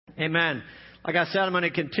Amen. Like I said, I'm going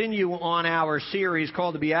to continue on our series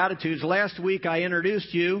called the Beatitudes. Last week I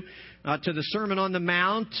introduced you to the Sermon on the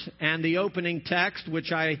Mount and the opening text,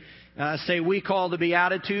 which I say we call the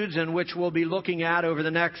Beatitudes, and which we'll be looking at over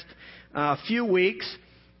the next few weeks.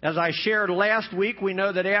 As I shared last week, we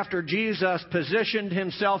know that after Jesus positioned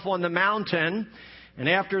himself on the mountain, and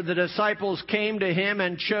after the disciples came to him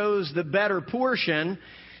and chose the better portion,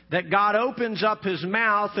 that God opens up his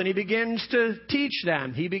mouth and he begins to teach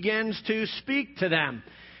them. He begins to speak to them.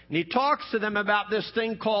 And he talks to them about this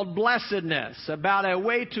thing called blessedness, about a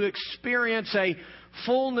way to experience a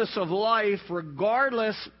fullness of life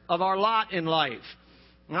regardless of our lot in life.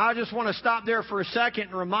 Now, I just want to stop there for a second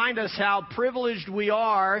and remind us how privileged we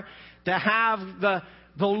are to have the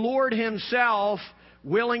Lord himself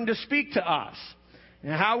willing to speak to us.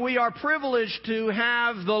 And how we are privileged to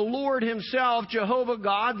have the Lord himself, Jehovah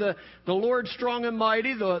God, the Lord strong and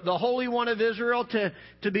mighty, the Holy One of Israel,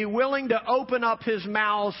 to be willing to open up his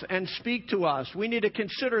mouth and speak to us. We need to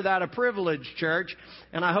consider that a privilege, church,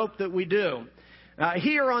 and I hope that we do.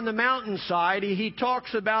 Here on the mountainside, he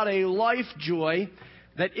talks about a life joy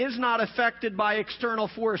that is not affected by external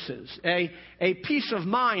forces, a peace of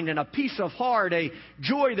mind and a peace of heart, a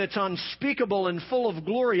joy that's unspeakable and full of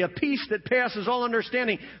glory, a peace that passes all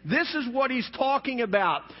understanding. This is what he's talking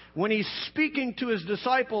about when he's speaking to his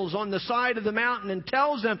disciples on the side of the mountain and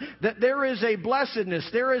tells them that there is a blessedness,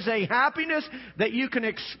 there is a happiness that you can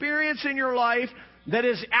experience in your life that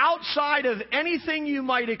is outside of anything you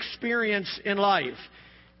might experience in life.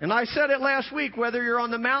 And I said it last week, whether you're on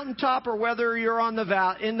the mountaintop or whether you're in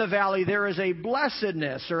the valley, there is a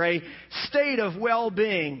blessedness or a state of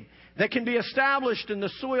well-being that can be established in the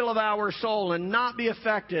soil of our soul and not be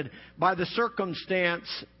affected by the circumstance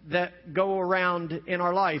that go around in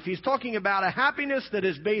our life. He's talking about a happiness that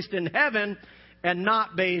is based in heaven and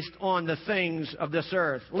not based on the things of this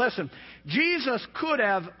earth. Listen, Jesus could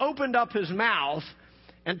have opened up his mouth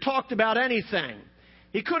and talked about anything.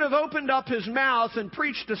 He could have opened up his mouth and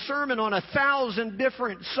preached a sermon on 1,000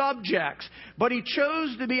 different subjects. But he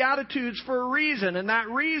chose the Beatitudes for a reason. And that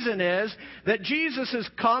reason is that Jesus has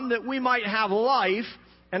come that we might have life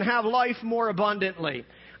and have life more abundantly.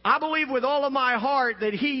 I believe with all of my heart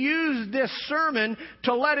that he used this sermon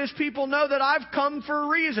to let his people know that I've come for a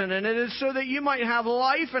reason, and it is so that you might have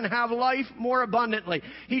life and have life more abundantly.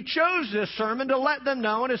 He chose this sermon to let them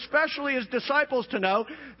know, and especially his disciples to know,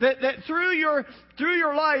 that through your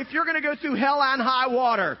life you're going to go through hell and high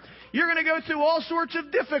water. You're going to go through all sorts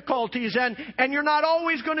of difficulties, and you're not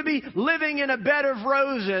always going to be living in a bed of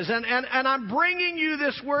roses. And I'm bringing you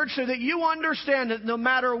this word so that you understand that no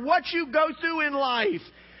matter what you go through in life,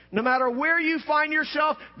 no matter where you find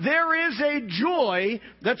yourself, there is a joy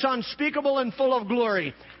that's unspeakable and full of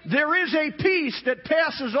glory. There is a peace that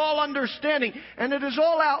passes all understanding. And it is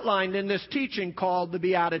all outlined in this teaching called the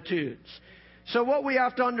Beatitudes. So what we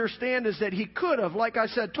have to understand is that he could have, like I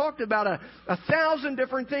said, talked about 1,000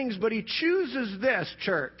 different things, but he chooses this,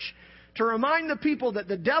 church, to remind the people that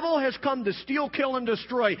the devil has come to steal, kill, and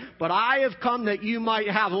destroy, but I have come that you might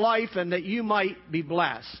have life and that you might be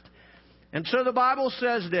blessed. And so the Bible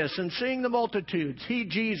says this, and seeing the multitudes, he,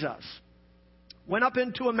 Jesus, went up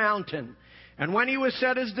into a mountain. And when he was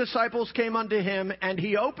set, his disciples came unto him, and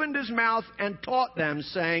he opened his mouth and taught them,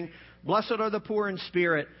 saying, Blessed are the poor in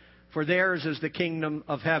spirit, for theirs is the kingdom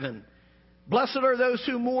of heaven. Blessed are those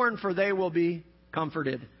who mourn, for they will be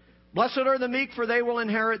comforted. Blessed are the meek, for they will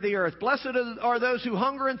inherit the earth. Blessed are those who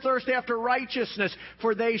hunger and thirst after righteousness,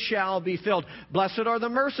 for they shall be filled. Blessed are the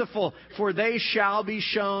merciful, for they shall be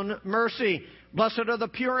shown mercy. Blessed are the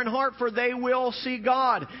pure in heart, for they will see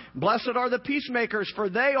God. Blessed are the peacemakers, for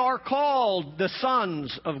they are called the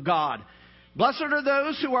sons of God. Blessed are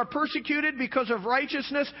those who are persecuted because of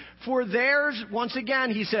righteousness, for theirs, once again,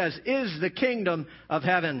 he says, is the kingdom of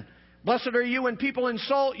heaven. Blessed are you when people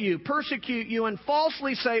insult you, persecute you, and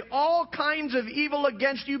falsely say all kinds of evil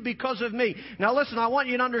against you because of me. Now listen, I want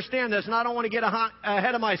you to understand this, and I don't want to get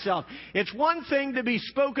ahead of myself. It's one thing to be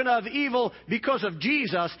spoken of evil because of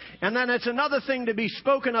Jesus, and then it's another thing to be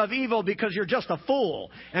spoken of evil because you're just a fool,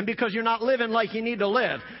 and because you're not living like you need to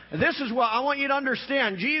live. This is what I want you to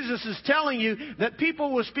understand. Jesus is telling you that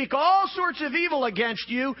people will speak all sorts of evil against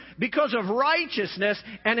you because of righteousness,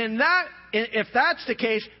 and if that's the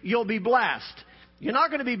case, you'll be blessed. You're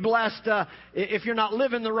not going to be blessed if you're not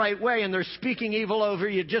living the right way and they're speaking evil over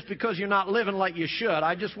you just because you're not living like you should.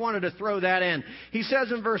 I just wanted to throw that in. He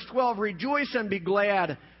says in verse 12, Rejoice and be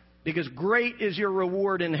glad, because great is your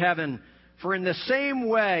reward in heaven. For in the same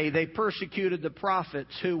way they persecuted the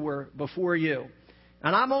prophets who were before you.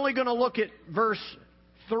 And I'm only going to look at verse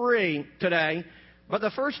 3 today. But the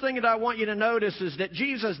first thing that I want you to notice is that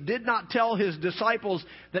Jesus did not tell His disciples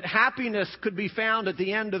that happiness could be found at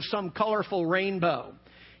the end of some colorful rainbow.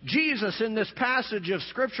 Jesus, in this passage of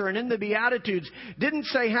Scripture and in the Beatitudes, didn't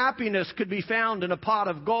say happiness could be found in a pot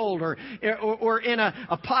of gold or in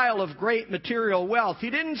a pile of great material wealth. He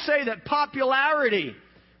didn't say that popularity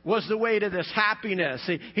was the way to this happiness.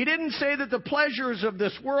 He didn't say that the pleasures of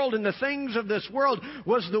this world and the things of this world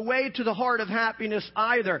was the way to the heart of happiness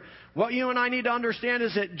either. What you and I need to understand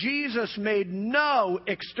is that Jesus made no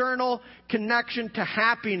external connection to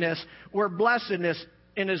happiness or blessedness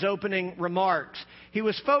in His opening remarks. He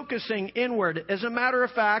was focusing inward. As a matter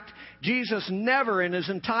of fact, Jesus never in His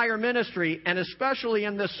entire ministry, and especially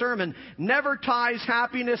in this sermon, never ties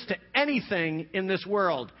happiness to anything in this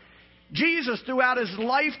world. Jesus, throughout His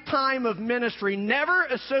lifetime of ministry, never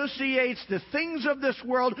associates the things of this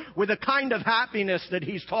world with the kind of happiness that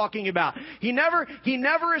He's talking about. He never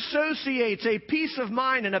associates a peace of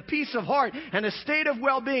mind and a peace of heart and a state of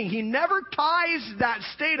well-being. He never ties that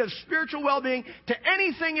state of spiritual well-being to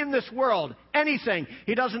anything in this world. Anything.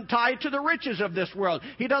 He doesn't tie it to the riches of this world.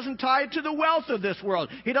 He doesn't tie it to the wealth of this world.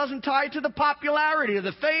 He doesn't tie it to the popularity or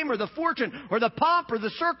the fame or the fortune or the pomp or the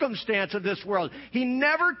circumstance of this world. He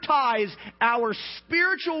never ties our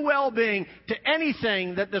spiritual well-being to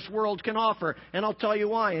anything that this world can offer. And I'll tell you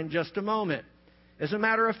why in just a moment. As a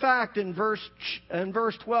matter of fact, in verse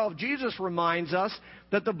 12, Jesus reminds us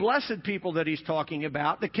that the blessed people that He's talking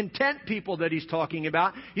about, the content people that He's talking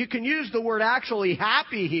about, you can use the word actually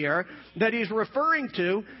happy here that He's referring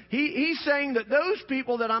to. He's saying that those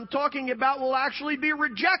people that I'm talking about will actually be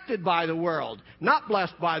rejected by the world, not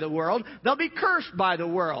blessed by the world. They'll be cursed by the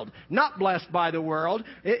world, not blessed by the world.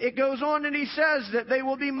 It goes on and He says that they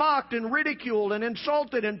will be mocked and ridiculed and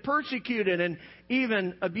insulted and persecuted and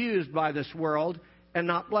even abused by this world, and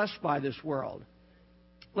not blessed by this world.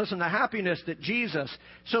 Listen, the happiness that Jesus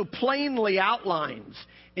so plainly outlines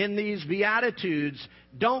in these Beatitudes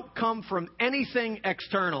don't come from anything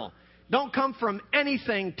external. Don't come from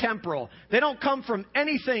anything temporal. They don't come from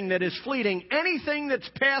anything that is fleeting, anything that's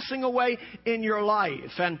passing away in your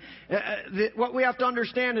life. And what we have to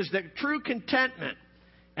understand is that true contentment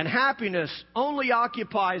and happiness only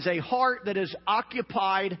occupies a heart that is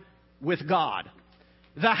occupied with God.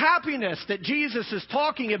 The happiness that Jesus is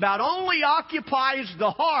talking about only occupies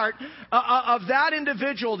the heart of that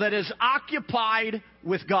individual that is occupied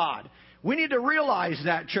with God. We need to realize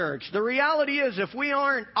that, church. The reality is, if we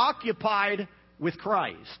aren't occupied with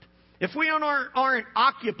Christ, if we aren't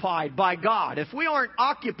occupied by God, if we aren't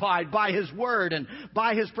occupied by His Word and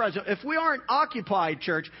by His presence, if we aren't occupied,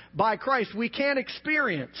 church, by Christ, we can't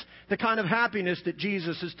experience the kind of happiness that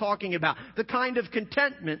Jesus is talking about, the kind of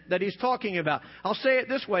contentment that He's talking about. I'll say it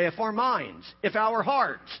this way: if our minds, if our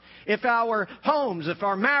hearts, if our homes, if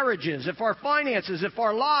our marriages, if our finances, if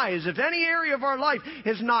our lives, if any area of our life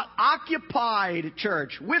is not occupied,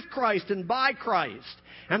 church, with Christ and by Christ,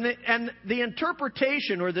 and the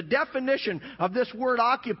interpretation or the definition of this word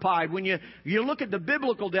occupied, when you look at the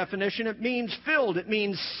biblical definition, it means filled, it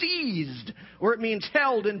means seized, or it means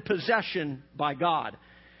held in possession by God.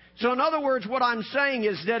 So in other words, what I'm saying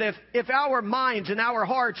is that if our minds and our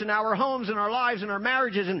hearts and our homes and our lives and our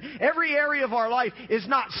marriages and every area of our life is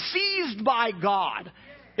not seized by God,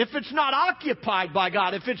 if it's not occupied by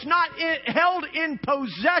God, if it's not held in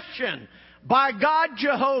possession by God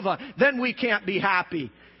Jehovah, then we can't be happy.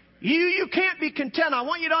 You can't be content. I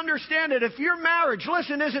want you to understand that if your marriage,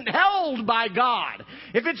 listen, isn't held by God,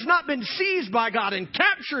 if it's not been seized by God and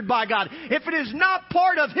captured by God, if it is not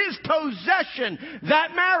part of His possession,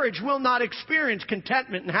 that marriage will not experience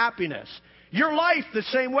contentment and happiness. Your life the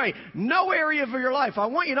same way. No area of your life. I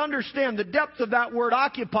want you to understand the depth of that word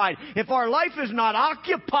occupied. If our life is not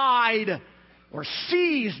occupied or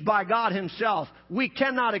seized by God Himself, we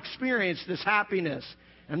cannot experience this happiness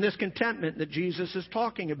and this contentment that Jesus is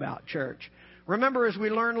talking about, church. Remember, as we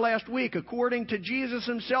learned last week, according to Jesus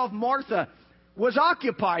Himself, Martha was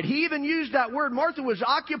occupied. He even used that word. Martha was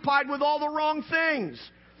occupied with all the wrong things.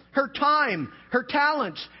 Her time, her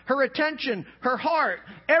talents, her attention, her heart,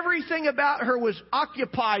 everything about her was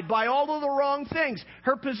occupied by all of the wrong things.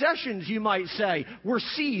 Her possessions, you might say, were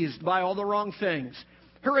seized by all the wrong things.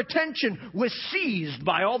 Her attention was seized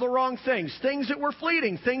by all the wrong things. Things that were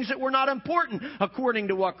fleeting, things that were not important, according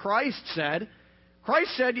to what Christ said.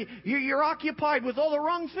 Christ said, you're occupied with all the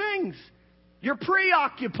wrong things. You're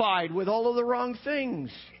preoccupied with all of the wrong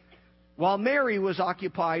things. While Mary was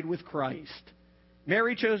occupied with Christ.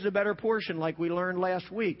 Mary chose the better portion, like we learned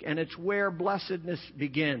last week, and it's where blessedness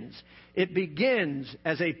begins. It begins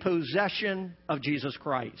as a possession of Jesus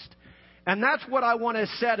Christ. And that's what I want to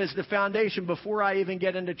set as the foundation before I even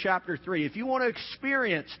get into chapter 3. If you want to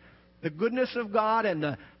experience the goodness of God and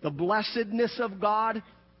the blessedness of God,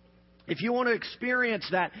 if you want to experience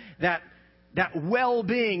that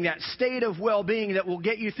well-being, that state of well-being that will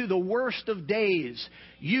get you through the worst of days,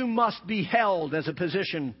 you must be held as a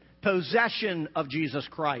possession of Jesus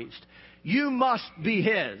Christ. You must be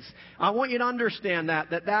His. I want you to understand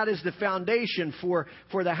that is the foundation for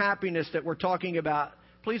the happiness that we're talking about.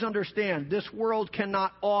 Please understand, this world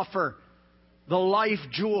cannot offer the life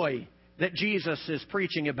joy that Jesus is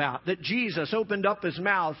preaching about, that Jesus opened up His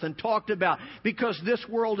mouth and talked about, because this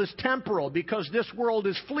world is temporal, because this world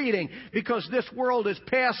is fleeting, because this world is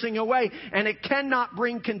passing away, and it cannot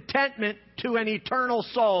bring contentment to an eternal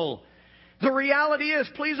soul. The reality is,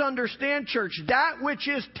 please understand, church, that which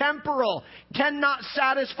is temporal cannot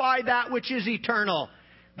satisfy that which is eternal.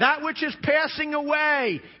 That which is passing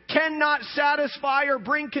away cannot satisfy or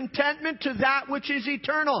bring contentment to that which is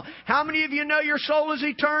eternal. How many of you know your soul is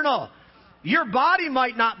eternal? Your body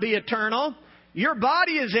might not be eternal. Your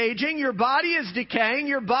body is aging. Your body is decaying.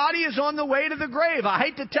 Your body is on the way to the grave. I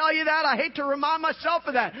hate to tell you that. I hate to remind myself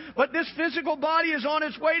of that. But this physical body is on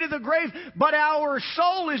its way to the grave. But our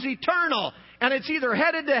soul is eternal. And it's either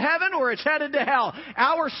headed to heaven or it's headed to hell.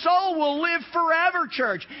 Our soul will live forever,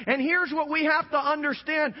 church. And here's what we have to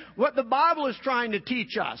understand, what the Bible is trying to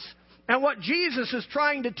teach us. And what Jesus is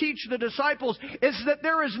trying to teach the disciples is that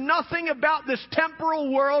there is nothing about this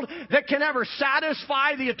temporal world that can ever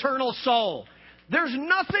satisfy the eternal soul. There's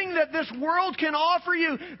nothing that this world can offer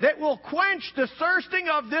you that will quench the thirsting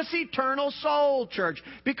of this eternal soul, church.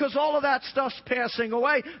 Because all of that stuff's passing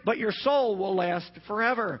away, but your soul will last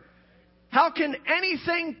forever. How can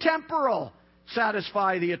anything temporal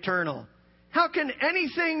satisfy the eternal? How can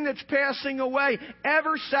anything that's passing away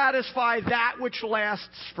ever satisfy that which lasts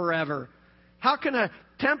forever? How can a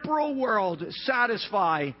temporal world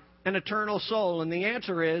satisfy an eternal soul? And the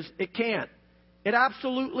answer is, it can't. It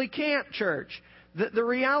absolutely can't, church. The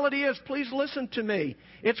reality is, please listen to me,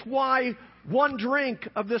 it's why one drink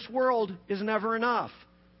of this world is never enough.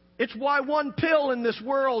 It's why one pill in this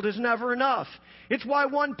world is never enough. It's why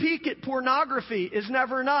one peek at pornography is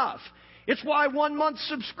never enough. It's why 1 month's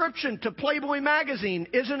subscription to Playboy magazine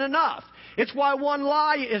isn't enough. It's why one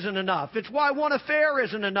lie isn't enough. It's why one affair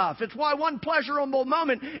isn't enough. It's why one pleasurable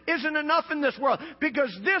moment isn't enough in this world.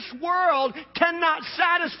 Because this world cannot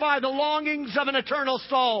satisfy the longings of an eternal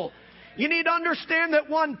soul. You need to understand that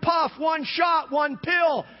one puff, one shot, one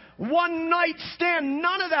pill, one night stand,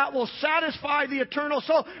 none of that will satisfy the eternal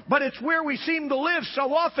soul. But it's where we seem to live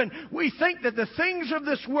so often. We think that the things of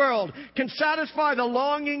this world can satisfy the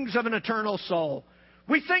longings of an eternal soul.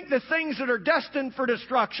 We think the things that are destined for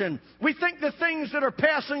destruction. We think the things that are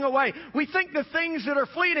passing away. We think the things that are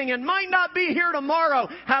fleeting and might not be here tomorrow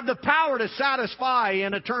have the power to satisfy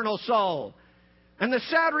an eternal soul. And the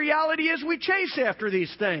sad reality is we chase after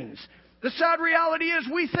these things. The sad reality is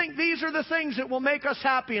we think these are the things that will make us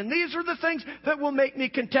happy, and these are the things that will make me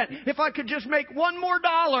content. If I could just make $1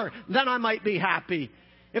 more, then I might be happy.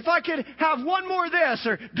 If I could have one more this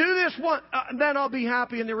or do this one, then I'll be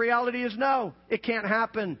happy. And the reality is no, it can't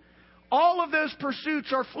happen. All of those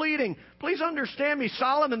pursuits are fleeting. Please understand me,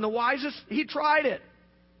 Solomon, the wisest, he tried it.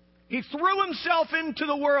 He threw himself into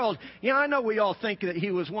the world. You know, I know we all think that he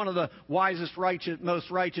was one of the wisest, most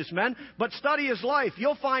righteous men, but study his life.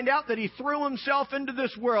 You'll find out that he threw himself into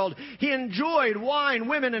this world. He enjoyed wine,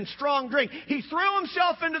 women, and strong drink. He threw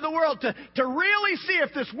himself into the world to really see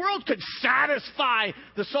if this world could satisfy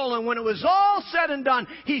the soul. And when it was all said and done,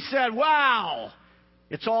 he said, wow,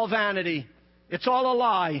 it's all vanity. It's all a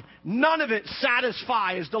lie. None of it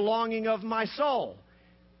satisfies the longing of my soul.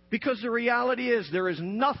 Because the reality is, there is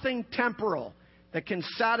nothing temporal that can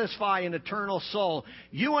satisfy an eternal soul.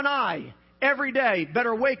 You and I, every day,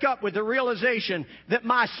 better wake up with the realization that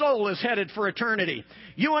my soul is headed for eternity.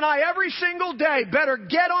 You and I, every single day, better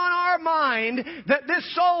get on our mind that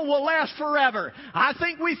this soul will last forever. I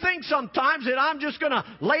think we think sometimes that I'm just going to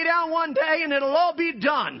lay down one day and it'll all be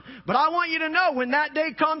done. But I want you to know, when that day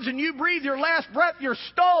comes and you breathe your last breath, your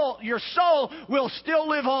soul will still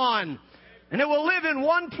live on. And it will live in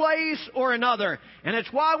one place or another. And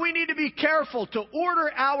it's why we need to be careful to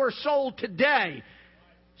order our soul today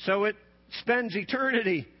so it spends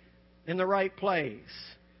eternity in the right place.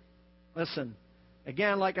 Listen,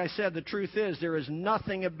 again, like I said, the truth is there is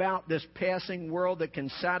nothing about this passing world that can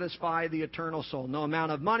satisfy the eternal soul. No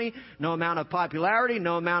amount of money, no amount of popularity,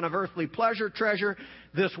 no amount of earthly pleasure, treasure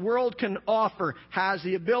this world can offer has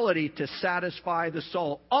the ability to satisfy the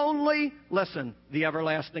soul. Only, listen, the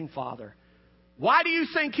everlasting Father. Why do you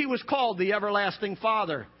think He was called the everlasting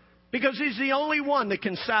Father? Because He's the only one that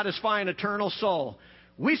can satisfy an eternal soul.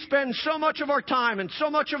 We spend so much of our time and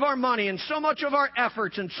so much of our money and so much of our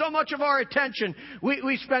efforts and so much of our attention.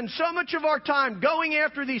 We spend so much of our time going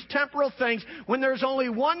after these temporal things when there's only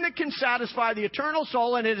one that can satisfy the eternal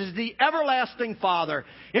soul, and it is the everlasting Father.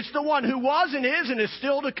 It's the one who was and is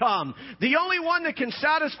still to come. The only one that can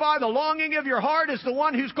satisfy the longing of your heart is the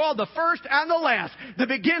one who's called the first and the last, the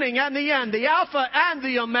beginning and the end, the Alpha and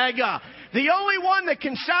the Omega. The only one that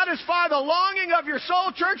can satisfy the longing of your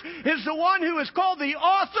soul, church, is the one who is called the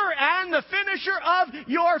author and the finisher of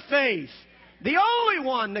your faith. The only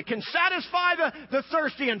one that can satisfy the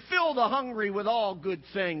thirsty and fill the hungry with all good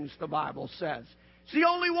things, the Bible says. It's the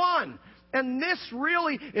only one. And this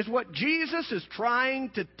really is what Jesus is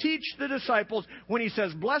trying to teach the disciples when He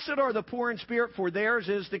says, "Blessed are the poor in spirit, for theirs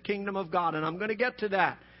is the kingdom of God." And I'm going to get to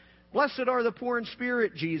that. Blessed are the poor in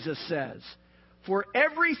spirit, Jesus says. For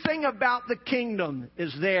everything about the kingdom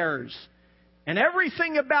is theirs. And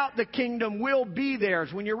everything about the kingdom will be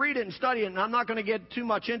theirs. When you read it and study it, and I'm not going to get too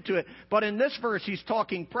much into it, but in this verse He's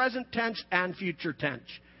talking present tense and future tense.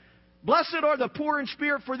 Blessed are the poor in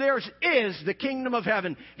spirit, for theirs is the kingdom of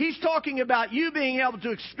heaven. He's talking about you being able to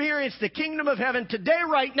experience the kingdom of heaven today,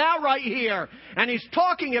 right now, right here. And He's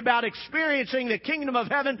talking about experiencing the kingdom of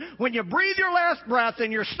heaven when you breathe your last breath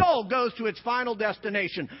and your soul goes to its final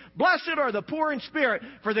destination. Blessed are the poor in spirit,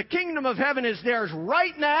 for the kingdom of heaven is theirs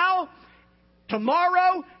right now,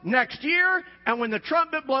 tomorrow, next year, and when the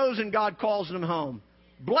trumpet blows and God calls them home.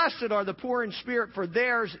 Blessed are the poor in spirit, for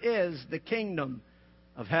theirs is the kingdom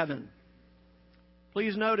of heaven.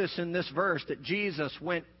 Please notice in this verse that Jesus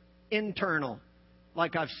went internal,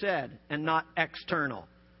 like I've said, and not external.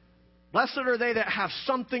 Blessed are they that have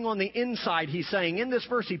something on the inside, He's saying. In this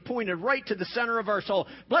verse, He pointed right to the center of our soul.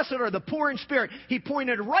 Blessed are the poor in spirit. He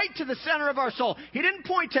pointed right to the center of our soul. He didn't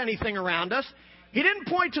point to anything around us. He didn't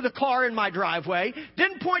point to the car in my driveway,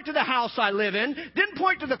 didn't point to the house I live in, didn't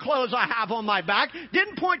point to the clothes I have on my back,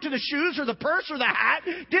 didn't point to the shoes or the purse or the hat,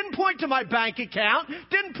 didn't point to my bank account,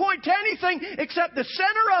 didn't point to anything except the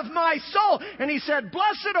center of my soul. And He said,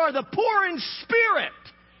 "Blessed are the poor in spirit,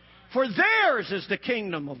 for theirs is the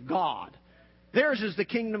kingdom of God." Theirs is the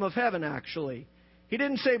kingdom of heaven, actually. He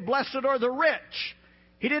didn't say, "Blessed are the rich."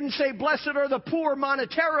 He didn't say, "Blessed are the poor"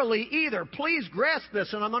 monetarily either. Please grasp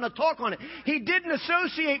this, and I'm going to talk on it. He didn't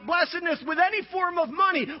associate blessedness with any form of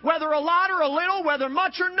money, whether a lot or a little, whether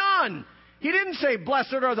much or none. He didn't say,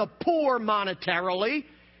 "Blessed are the poor" monetarily.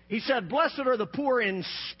 He said, "Blessed are the poor in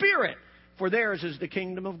spirit, for theirs is the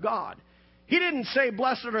kingdom of God." He didn't say,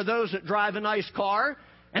 "Blessed are those that drive a nice car."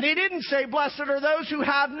 And He didn't say, "Blessed are those who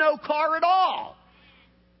have no car at all."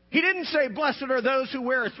 He didn't say, "Blessed are those who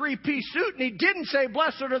wear a three-piece suit," and He didn't say,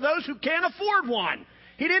 "Blessed are those who can't afford one."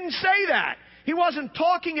 He didn't say that. He wasn't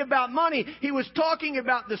talking about money. He was talking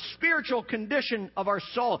about the spiritual condition of our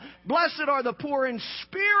soul. Blessed are the poor in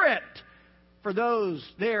spirit, for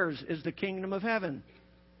theirs is the kingdom of heaven.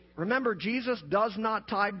 Remember, Jesus does not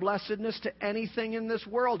tie blessedness to anything in this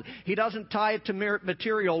world. He doesn't tie it to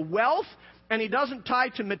material wealth. And He doesn't tie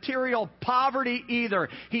to material poverty either.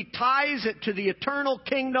 He ties it to the eternal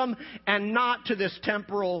kingdom and not to this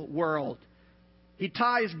temporal world. He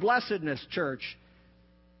ties blessedness, church,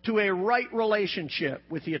 to a right relationship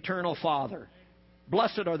with the eternal Father.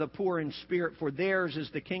 Blessed are the poor in spirit, for theirs is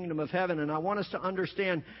the kingdom of heaven. And I want us to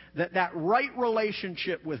understand that right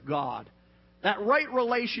relationship with God, that right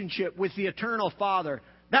relationship with the eternal Father,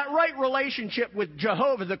 that right relationship with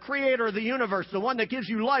Jehovah, the creator of the universe, the one that gives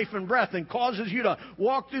you life and breath and causes you to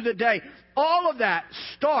walk through the day, all of that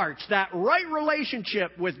right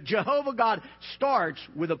relationship with Jehovah God starts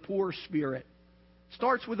with a poor spirit.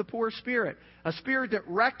 Starts with a poor spirit. A spirit that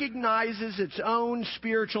recognizes its own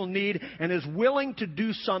spiritual need and is willing to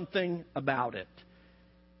do something about it.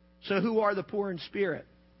 So who are the poor in spirit?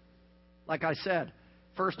 Like I said,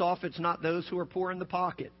 first off, it's not those who are poor in the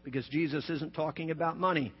pocket, because Jesus isn't talking about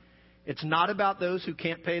money. It's not about those who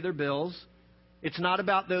can't pay their bills. It's not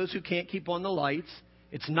about those who can't keep on the lights.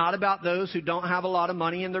 It's not about those who don't have a lot of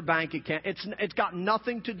money in their bank account. It's got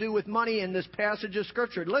nothing to do with money in this passage of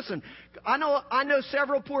Scripture. Listen, I know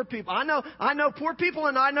several poor people. I know poor people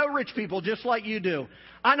and I know rich people, just like you do.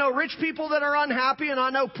 I know rich people that are unhappy, and I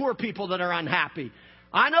know poor people that are unhappy.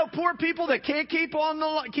 I know poor people that can't keep on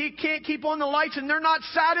the lights, and they're not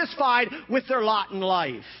satisfied with their lot in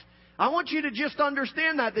life. I want you to just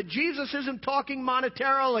understand that Jesus isn't talking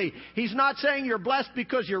monetarily. He's not saying you're blessed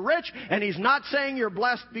because you're rich, and He's not saying you're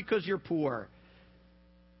blessed because you're poor.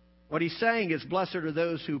 What He's saying is, blessed are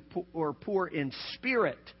those who are poor in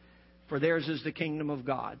spirit, for theirs is the kingdom of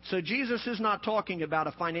God. So Jesus is not talking about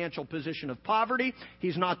a financial position of poverty.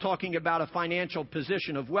 He's not talking about a financial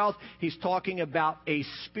position of wealth. He's talking about a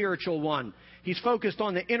spiritual one. He's focused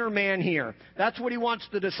on the inner man here. That's what he wants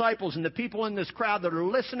the disciples and the people in this crowd that are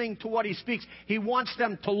listening to what he speaks. He wants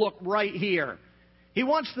them to look right here. He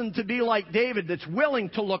wants them to be like David, that's willing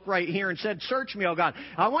to look right here and said, "Search me, O God."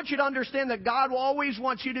 I want you to understand that God always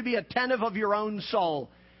wants you to be attentive of your own soul.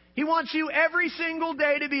 He wants you every single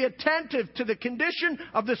day to be attentive to the condition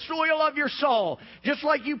of the soil of your soul. Just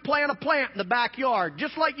like you plant a plant in the backyard.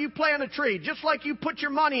 Just like you plant a tree. Just like you put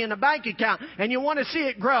your money in a bank account and you want to see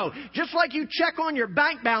it grow. Just like you check on your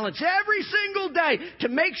bank balance every single day to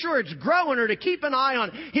make sure it's growing or to keep an eye on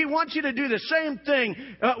it. He wants you to do the same thing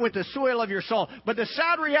with the soil of your soul. But the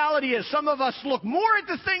sad reality is some of us look more at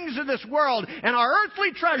the things of this world and our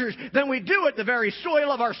earthly treasures than we do at the very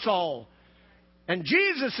soil of our soul. And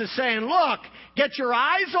Jesus is saying, look, get your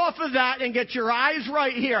eyes off of that and get your eyes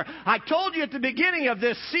right here. I told you at the beginning of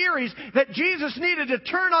this series that Jesus needed to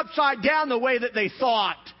turn upside down the way that they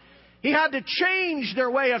thought. He had to change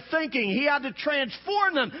their way of thinking. He had to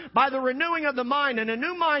transform them by the renewing of the mind. And a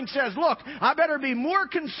new mind says, look, I better be more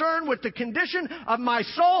concerned with the condition of my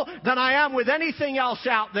soul than I am with anything else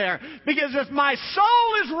out there. Because if my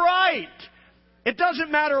soul is right, it doesn't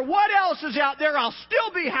matter what else is out there. I'll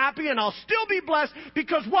still be happy and I'll still be blessed.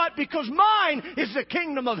 Because what? Because mine is the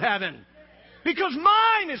kingdom of heaven. Because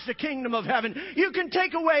mine is the kingdom of heaven. You can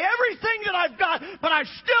take away everything that I've got, but I've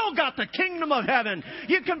still got the kingdom of heaven.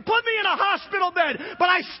 You can put me in a hospital bed, but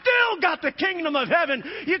I still got the kingdom of heaven.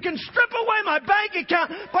 You can strip away my bank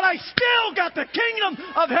account, but I still got the kingdom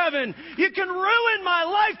of heaven. You can ruin my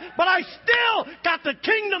life, but I still got the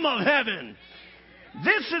kingdom of heaven.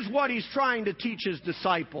 This is what he's trying to teach his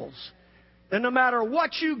disciples. And no matter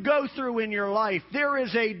what you go through in your life, there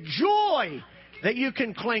is a joy that you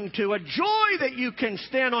can cling to, a joy that you can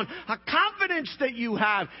stand on, a confidence that you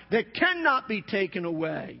have that cannot be taken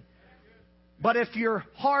away. But if your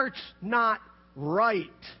heart's not right,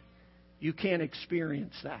 you can't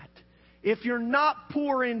experience that. If you're not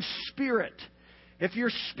poor in spirit, if your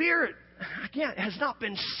spirit, again, has not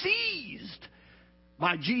been seized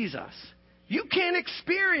by Jesus, you can't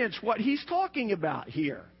experience what he's talking about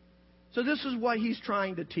here. So this is what he's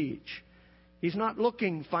trying to teach. He's not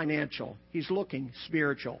looking financial. He's looking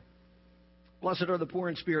spiritual. Blessed are the poor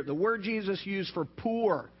in spirit. The word Jesus used for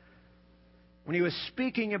poor, when he was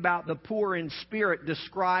speaking about the poor in spirit,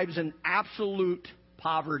 describes an absolute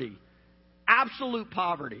poverty. Absolute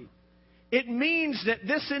poverty. It means that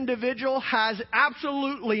this individual has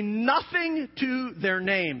absolutely nothing to their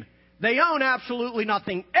name. They own absolutely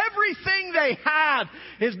nothing. Everything they have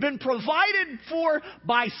has been provided for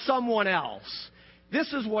by someone else.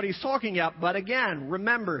 This is what he's talking about. But again,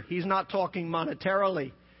 remember, he's not talking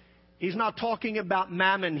monetarily. He's not talking about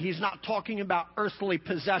mammon. He's not talking about earthly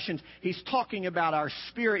possessions. He's talking about our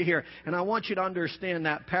spirit here. And I want you to understand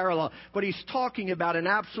that parallel. But he's talking about an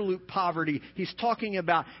absolute poverty. He's talking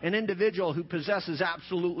about an individual who possesses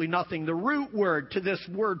absolutely nothing. The root word to this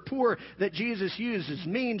word poor that Jesus uses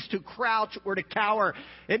means to crouch or to cower.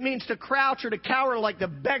 It means to crouch or to cower like the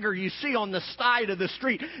beggar you see on the side of the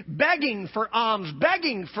street, begging for alms,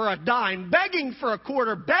 begging for a dime, begging for a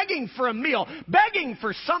quarter, begging for a meal, begging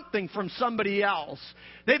for something from somebody else.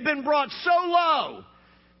 They've been brought so low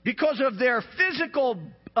because of their physical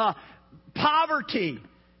poverty.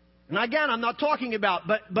 And again, I'm not talking about,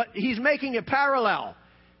 but he's making a parallel.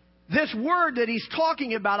 This word that he's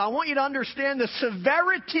talking about, I want you to understand the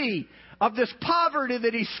severity of this poverty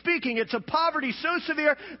that he's speaking. It's a poverty so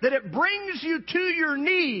severe that it brings you to your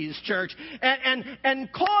knees, church,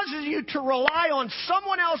 and causes you to rely on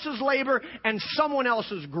someone else's labor and someone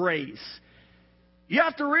else's grace. You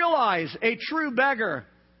have to realize a true beggar.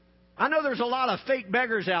 I know there's a lot of fake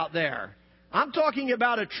beggars out there. I'm talking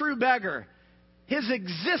about a true beggar. His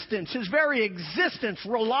existence, his very existence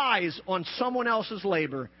relies on someone else's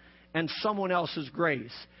labor and someone else's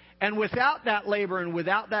grace. And without that labor and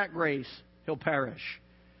without that grace, he'll perish.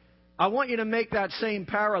 I want you to make that same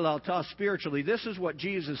parallel to us spiritually. This is what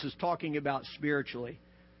Jesus is talking about spiritually.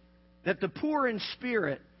 That the poor in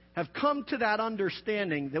spirit have come to that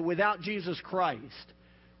understanding that without Jesus Christ,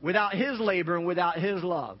 without his labor and without his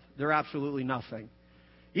love, they're absolutely nothing.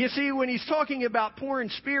 You see, when he's talking about poor in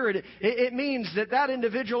spirit, it means that that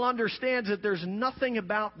individual understands that there's nothing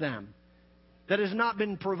about them that has not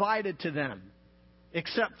been provided to them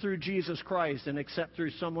except through Jesus Christ and except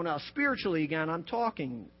through someone else. Spiritually, again, I'm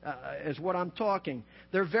talking as what I'm talking.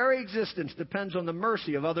 Their very existence depends on the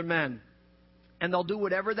mercy of other men. And they'll do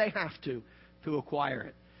whatever they have to acquire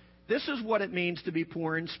it. This is what it means to be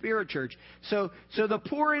poor in spirit, church. So the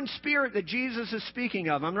poor in spirit that Jesus is speaking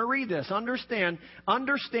of, I'm going to read this, understands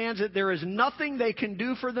that there is nothing they can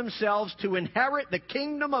do for themselves to inherit the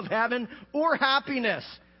kingdom of heaven or happiness.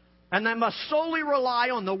 And they must solely rely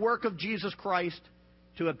on the work of Jesus Christ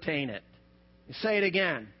to obtain it. Say it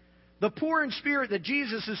again. The poor in spirit that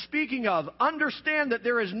Jesus is speaking of understand that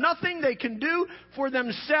there is nothing they can do for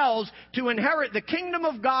themselves to inherit the kingdom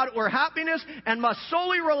of God or happiness, and must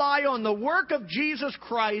solely rely on the work of Jesus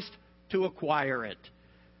Christ to acquire it.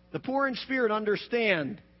 The poor in spirit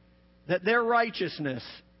understand that their righteousness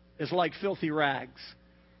is like filthy rags.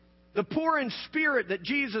 The poor in spirit that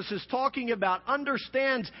Jesus is talking about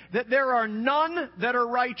understands that there are none that are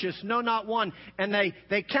righteous, no, not one, and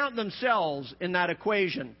they count themselves in that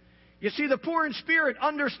equation. You see, the poor in spirit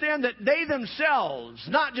understand that they themselves,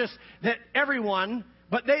 not just that everyone,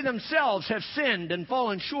 but they themselves have sinned and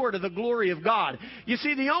fallen short of the glory of God. You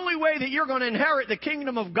see, the only way that you're going to inherit the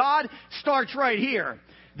kingdom of God starts right here.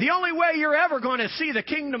 The only way you're ever going to see the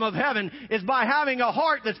kingdom of heaven is by having a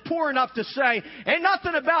heart that's poor enough to say, ain't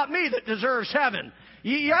nothing about me that deserves heaven.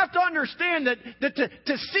 You have to understand that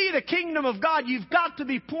to see the kingdom of God, you've got to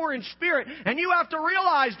be poor in spirit. And you have to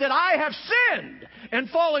realize that I have sinned and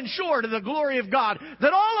fallen short of the glory of God.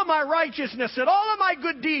 That all of my righteousness, that all of my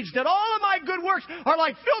good deeds, that all of my good works are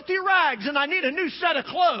like filthy rags, and I need a new set of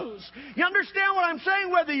clothes. You understand what I'm saying?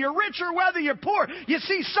 Whether you're rich or whether you're poor, you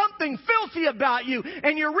see something filthy about you,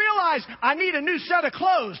 and you realize, I need a new set of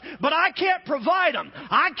clothes, but I can't provide them.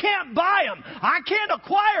 I can't buy them. I can't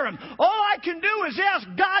acquire them. All I can do is ask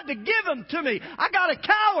God to give them to me. I got to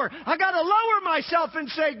cower. I got to lower myself and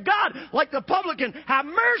say, God, like the publican, have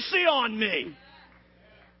mercy on me.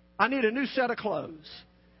 I need a new set of clothes.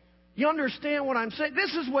 You understand what I'm saying?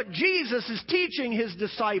 This is what Jesus is teaching His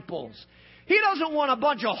disciples. He doesn't want a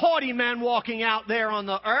bunch of haughty men walking out there on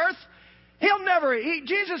the earth.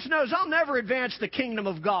 Jesus knows, I'll never advance the kingdom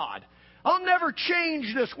of God. I'll never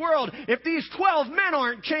change this world if these 12 men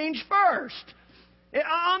aren't changed first.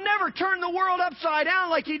 I'll never turn the world upside down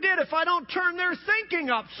like He did if I don't turn their thinking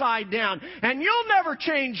upside down. And you'll never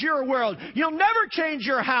change your world. You'll never change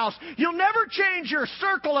your house. You'll never change your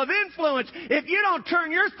circle of influence if you don't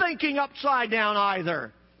turn your thinking upside down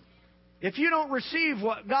either. If you don't receive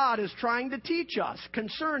what God is trying to teach us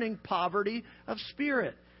concerning poverty of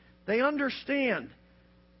spirit. They understand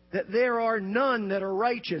that there are none that are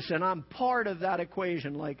righteous, and I'm part of that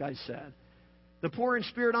equation, like I said. The poor in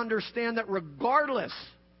spirit understand that regardless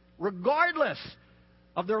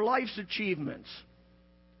of their life's achievements,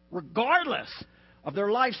 regardless of their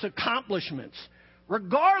life's accomplishments,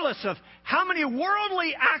 regardless of how many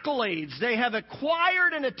worldly accolades they have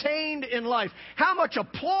acquired and attained in life, how much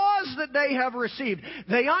applause that they have received,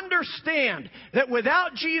 they understand that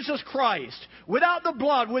without Jesus Christ, without the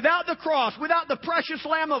blood, without the cross, without the precious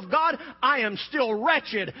Lamb of God, I am still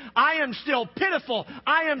wretched, I am still pitiful,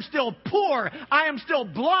 I am still poor, I am still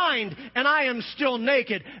blind, and I am still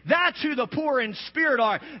naked. That's who the poor in spirit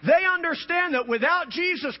are. They understand that without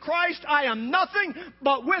Jesus Christ, I am nothing,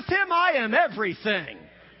 but with Him I am everything.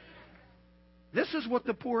 This is what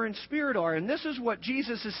the poor in spirit are, and this is what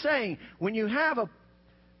Jesus is saying. When you have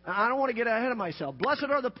I don't want to get ahead of myself. Blessed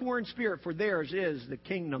are the poor in spirit, for theirs is the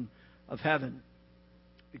kingdom of heaven.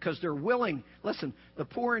 Because they're willing, listen, the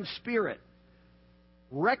poor in spirit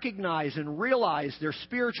recognize and realize their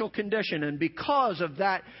spiritual condition, and because of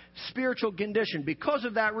that spiritual condition, because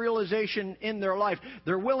of that realization in their life,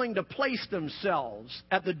 they're willing to place themselves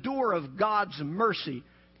at the door of God's mercy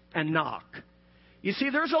and knock. You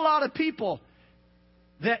see, there's a lot of people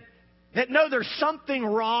that know there's something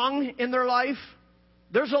wrong in their life.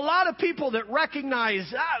 There's a lot of people that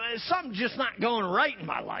recognize something's just not going right in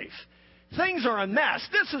my life. Things are a mess.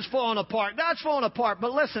 This is falling apart. That's falling apart.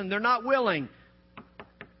 But listen, they're not willing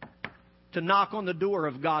to knock on the door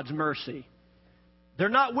of God's mercy. They're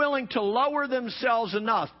not willing to lower themselves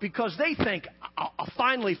enough because they think, I'll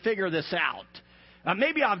finally figure this out.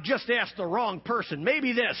 Maybe I've just asked the wrong person.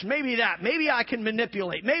 Maybe this, maybe that. Maybe I can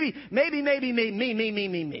manipulate. Maybe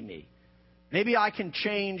me. Maybe I can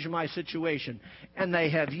change my situation. And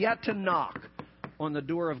they have yet to knock on the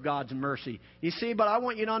door of God's mercy. You see, but I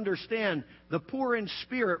want you to understand, the poor in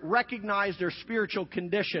spirit recognize their spiritual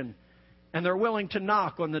condition, and they're willing to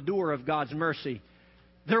knock on the door of God's mercy.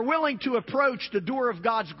 They're willing to approach the door of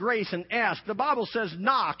God's grace and ask. The Bible says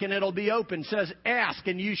knock and it'll be open. It says ask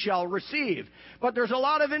and you shall receive. But there's a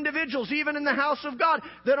lot of individuals, even in the house of God,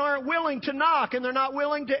 that aren't willing to knock and they're not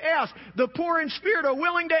willing to ask. The poor in spirit are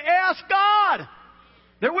willing to ask God.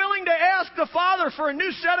 They're willing to ask the Father for a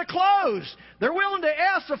new set of clothes. They're willing to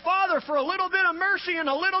ask the Father for a little bit of mercy and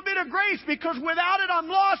a little bit of grace, because without it I'm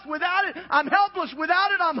lost, without it I'm helpless,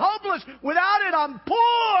 without it I'm hopeless, without it I'm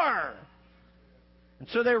poor. And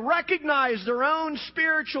so they recognize their own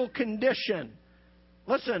spiritual condition.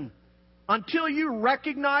 Listen, until you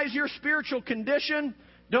recognize your spiritual condition,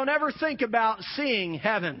 don't ever think about seeing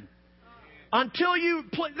heaven.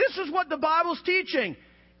 This is what the Bible's teaching.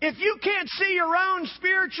 If you can't see your own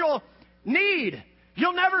spiritual need,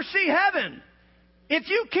 you'll never see heaven. If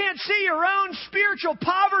you can't see your own spiritual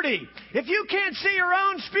poverty, if you can't see your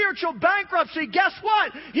own spiritual bankruptcy, guess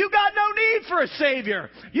what? You got no need for a Savior.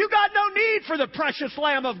 You got no need for the precious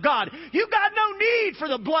Lamb of God. You got no need for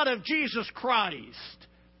the blood of Jesus Christ.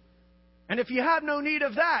 And if you have no need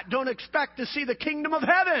of that, don't expect to see the kingdom of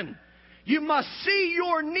heaven. You must see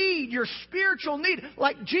your need, your spiritual need,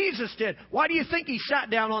 like Jesus did. Why do you think He sat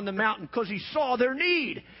down on the mountain? Because He saw their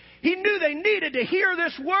need. He knew they needed to hear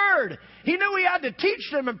this word. He knew He had to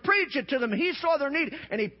teach them and preach it to them. He saw their need.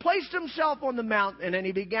 And He placed Himself on the mountain and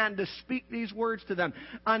He began to speak these words to them.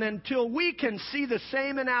 And until we can see the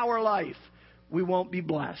same in our life, we won't be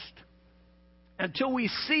blessed. Until we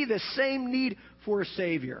see the same need for a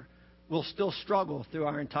Savior, we'll still struggle through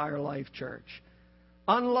our entire life, church.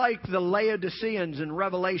 Unlike the Laodiceans in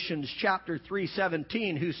Revelation chapter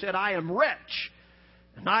 3:17, who said, I am rich,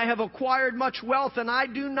 and I have acquired much wealth, and I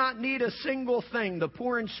do not need a single thing. The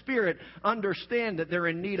poor in spirit understand that they're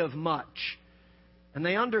in need of much. And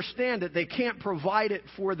they understand that they can't provide it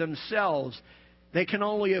for themselves. They can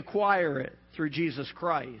only acquire it through Jesus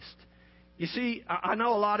Christ. You see, I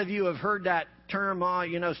know a lot of you have heard that term,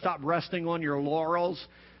 stop resting on your laurels.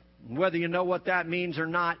 Whether you know what that means or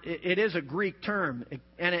not, it is a Greek term,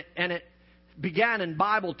 and it began in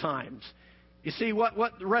Bible times. You see, what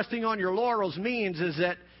resting on your laurels means is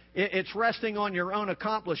that it's resting on your own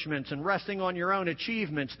accomplishments and resting on your own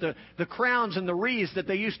achievements. The crowns and the wreaths that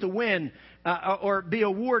they used to win or be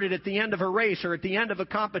awarded at the end of a race or at the end of a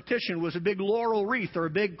competition was a big laurel wreath or a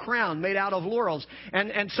big crown made out of laurels.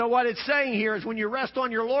 And so what it's saying here is when you rest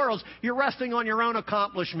on your laurels, you're resting on your own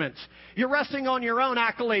accomplishments. You're resting on your own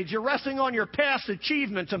accolades. You're resting on your past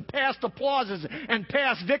achievements and past applauses and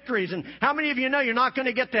past victories. And how many of you know you're not going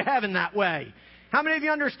to get to heaven that way? How many of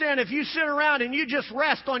you understand if you sit around and you just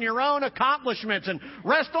rest on your own accomplishments and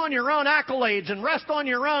rest on your own accolades and rest on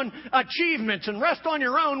your own achievements and rest on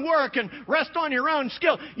your own work and rest on your own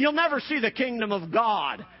skill, you'll never see the kingdom of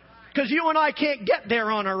God. Because you and I can't get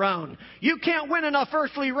there on our own. You can't win enough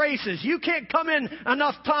earthly races. You can't come in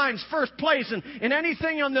enough times first place in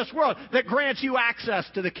anything on this world that grants you access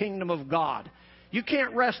to the kingdom of God. You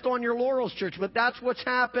can't rest on your laurels, church, but that's what's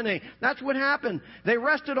happening. That's what happened. They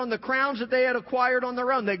rested on the crowns that they had acquired on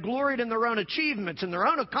their own. They gloried in their own achievements and their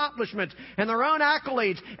own accomplishments and their own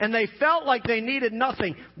accolades, and they felt like they needed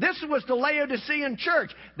nothing. This was the Laodicean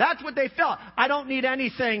church. That's what they felt. I don't need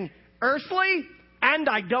anything earthly, and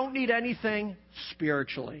I don't need anything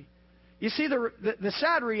spiritually. You see, the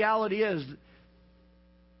sad reality is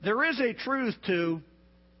there is a truth to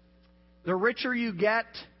the richer you get,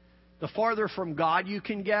 the farther from God you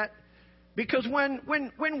can get. Because when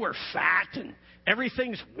we're fat and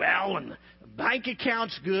everything's well and the bank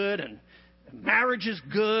account's good and marriage is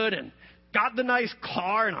good and got the nice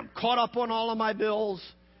car and I'm caught up on all of my bills,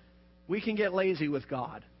 we can get lazy with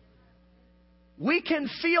God. We can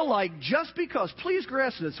feel like just because, please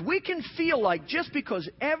grasp this, we can feel like just because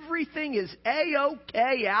everything is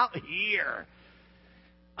A-OK out here,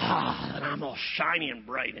 and I'm all shiny and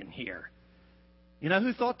bright in here. You know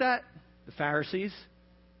who thought that? The Pharisees.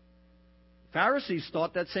 Pharisees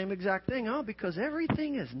thought that same exact thing. Oh, because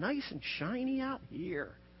everything is nice and shiny out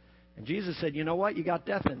here. And Jesus said, you know what? You got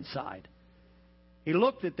death inside. He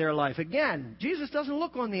looked at their life. Again, Jesus doesn't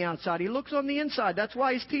look on the outside. He looks on the inside. That's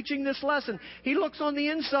why He's teaching this lesson. He looks on the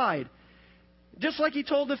inside. Just like He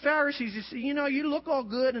told the Pharisees, He said, you look all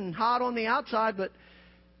good and hot on the outside, but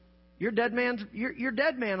you're dead man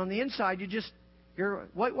on the inside. You're a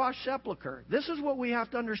whitewashed sepulcher. This is what we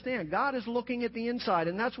have to understand. God is looking at the inside,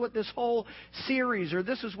 and that's what this whole series, or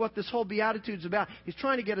this is what this whole Beatitudes is about. He's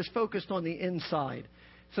trying to get us focused on the inside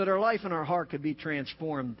so that our life and our heart could be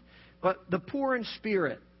transformed. But the poor in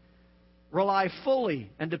spirit rely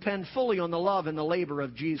fully and depend fully on the love and the labor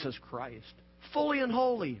of Jesus Christ. Fully and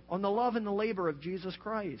wholly on the love and the labor of Jesus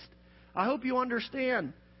Christ. I hope you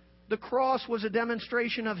understand. The cross was a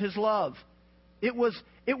demonstration of His love. It was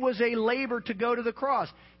a labor to go to the cross.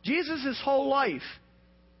 Jesus' whole life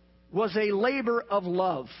was a labor of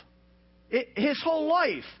love. His whole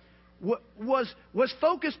life was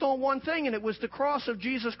focused on one thing, and it was the cross of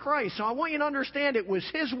Jesus Christ. So I want you to understand it was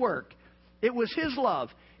His work. It was His love.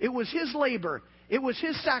 It was His labor. It was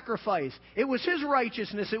His sacrifice. It was His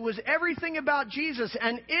righteousness. It was everything about Jesus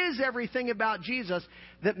and is everything about Jesus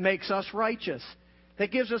that makes us righteous,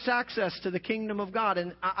 that gives us access to the kingdom of God.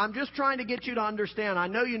 And I'm just trying to get you to understand. I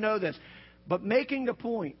know you know this, but making the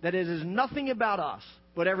point that it is nothing about us,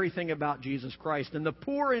 but everything about Jesus Christ. And the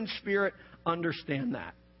poor in spirit understand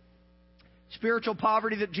that. Spiritual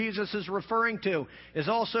poverty that Jesus is referring to is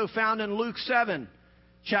also found in Luke 7.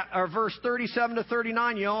 Verse 37 to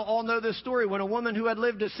 39, you all know this story. When a woman who had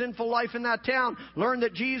lived a sinful life in that town learned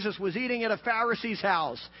that Jesus was eating at a Pharisee's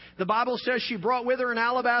house, the Bible says she brought with her an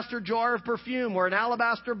alabaster jar of perfume or an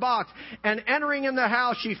alabaster box. And entering in the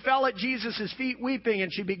house, she fell at Jesus' feet weeping,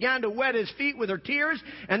 and she began to wet His feet with her tears.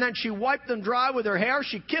 And then she wiped them dry with her hair.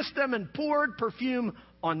 She kissed them and poured perfume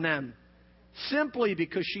on them, simply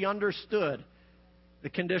because she understood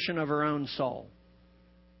the condition of her own soul.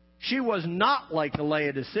 She was not like the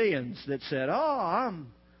Laodiceans that said, "Oh,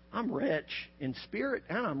 I'm rich in spirit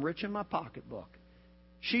and I'm rich in my pocketbook."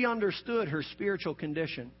 She understood her spiritual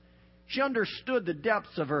condition. She understood the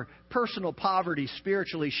depths of her personal poverty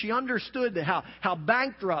spiritually. She understood how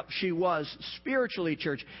bankrupt she was spiritually,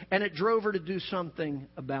 church, and it drove her to do something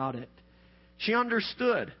about it. She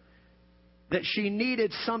understood that she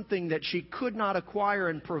needed something that she could not acquire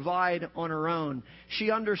and provide on her own.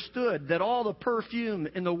 She understood that all the perfume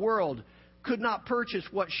in the world could not purchase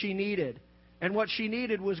what she needed. And what she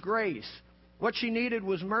needed was grace. What she needed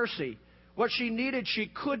was mercy. What she needed, she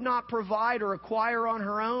could not provide or acquire on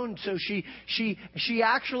her own. So she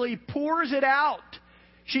actually pours it out.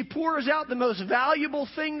 She pours out the most valuable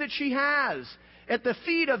thing that she has at the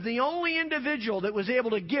feet of the only individual that was able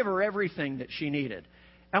to give her everything that she needed.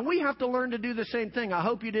 And we have to learn to do the same thing. I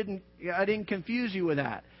hope I didn't confuse you with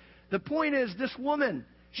that. The point is, this woman,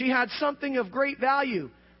 she had something of great value.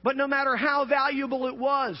 But no matter how valuable it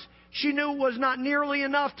was, she knew it was not nearly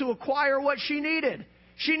enough to acquire what she needed.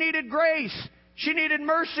 She needed grace. She needed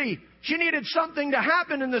mercy. She needed something to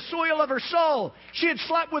happen in the soil of her soul. She had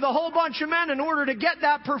slept with a whole bunch of men in order to get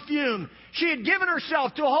that perfume. She had given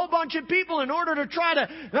herself to a whole bunch of people in order to try to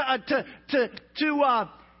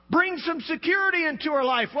bring some security into her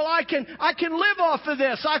life. Well, I can live off of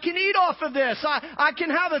this. I can eat off of this. I can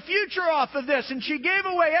have a future off of this. And she gave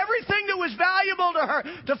away everything that was valuable to her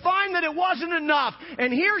to find that it wasn't enough.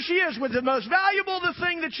 And here she is with the most valuable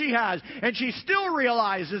thing that she has. And she still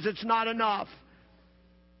realizes it's not enough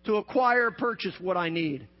to acquire or purchase what I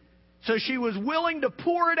need. So she was willing to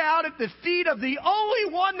pour it out at the feet of the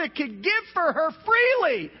only one that could give for her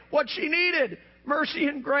freely what she needed, mercy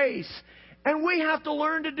and grace. And we have to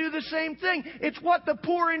learn to do the same thing. It's what the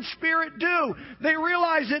poor in spirit do. They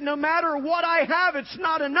realize that no matter what I have, it's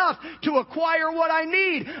not enough to acquire what I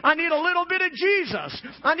need. I need a little bit of Jesus.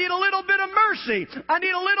 I need a little bit of mercy. I need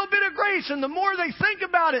a little bit of grace. And the more they think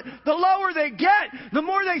about it, the lower they get. The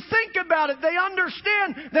more they think about it, they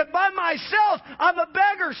understand that by myself, I'm a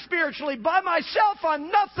beggar spiritually. By myself, I'm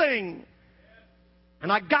nothing.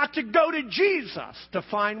 And I got to go to Jesus to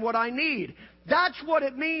find what I need. That's what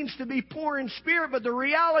it means to be poor in spirit. But the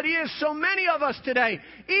reality is, so many of us today,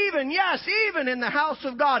 even in the house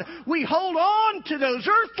of God, we hold on to those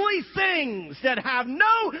earthly things that have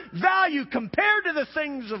no value compared to the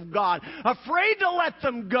things of God, afraid to let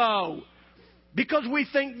them go. Because we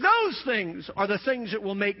think those things are the things that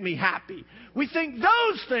will make me happy. We think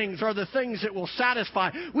those things are the things that will satisfy.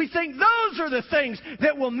 We think those are the things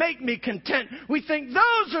that will make me content. We think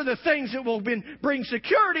those are the things that will bring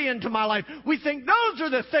security into my life. We think those are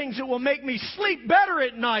the things that will make me sleep better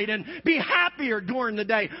at night and be happier during the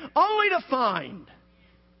day. Only to find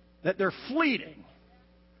that they're fleeting.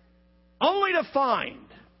 Only to find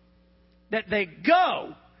that they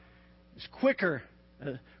go is quicker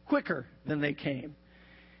than they came.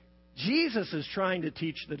 Jesus is trying to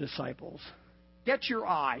teach the disciples, get your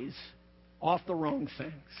eyes off the wrong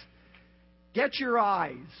things. Get your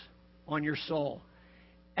eyes on your soul.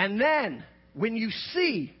 And then, when you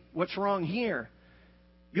see what's wrong here,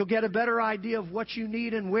 you'll get a better idea of what you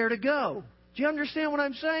need and where to go. Do you understand what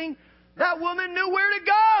I'm saying? That woman knew where to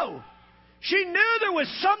go. She knew there was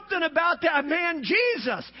something about that man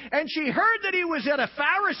Jesus. And she heard that he was at a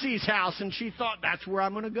Pharisee's house, and she thought, that's where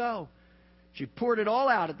I'm going to go. She poured it all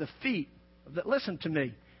out at the feet of the... Listen to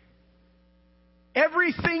me.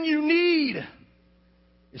 Everything you need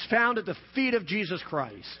is found at the feet of Jesus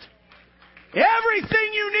Christ.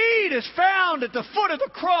 Everything you need is found at the foot of the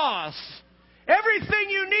cross. Everything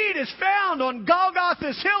you need is found on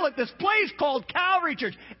Golgotha's Hill at this place called Calvary,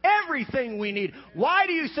 church. Everything we need. Why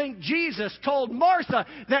do you think Jesus told Martha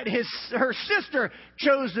that her sister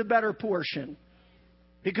chose the better portion?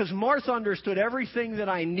 Because Martha understood everything that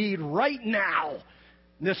I need right now,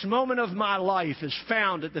 this moment of my life, is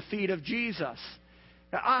found at the feet of Jesus.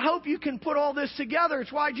 I hope you can put all this together.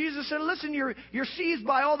 It's why Jesus said, listen, you're seized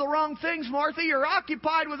by all the wrong things, Martha. You're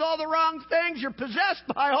occupied with all the wrong things. You're possessed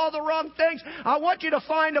by all the wrong things. I want you to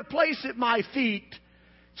find a place at my feet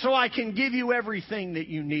so I can give you everything that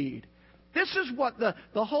you need. This is what the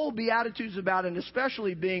whole Beatitudes about, and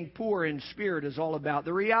especially being poor in spirit is all about.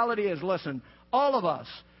 The reality is, listen, all of us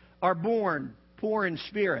are born poor in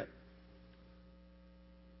spirit.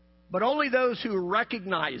 But only those who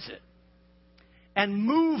recognize it and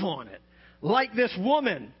move on it, like this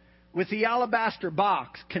woman with the alabaster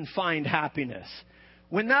box, can find happiness.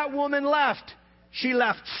 When that woman left, she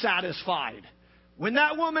left satisfied. When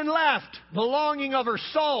that woman left, the longing of her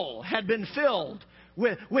soul had been filled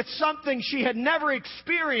with something she had never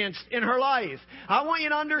experienced in her life. I want you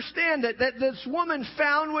to understand that this woman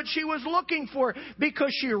found what she was looking for because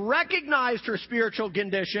she recognized her spiritual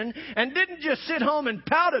condition and didn't just sit home and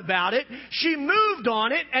pout about it. She moved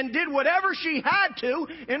on it and did whatever she had to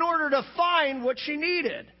in order to find what she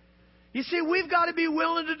needed. You see, we've got to be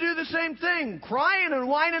willing to do the same thing. Crying and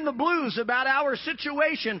whining the blues about our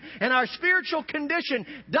situation and our spiritual condition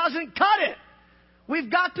doesn't cut it.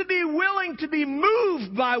 We've got to be willing to be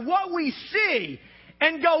moved by what we see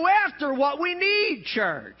and go after what we need,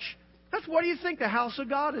 church. That's what do you think the house of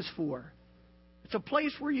God is for? It's a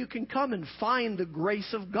place where you can come and find the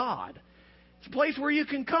grace of God. It's a place where you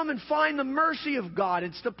can come and find the mercy of God.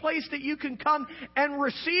 It's the place that you can come and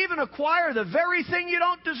receive and acquire the very thing you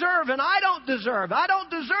don't deserve. And I don't deserve. I don't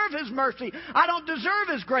deserve His mercy. I don't deserve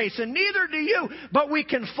His grace. And neither do you. But we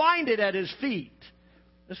can find it at His feet.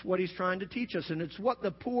 That's what He's trying to teach us. And it's what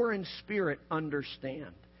the poor in spirit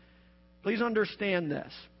understand. Please understand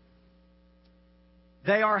this.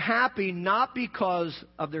 They are happy not because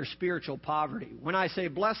of their spiritual poverty. When I say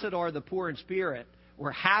blessed are the poor in spirit,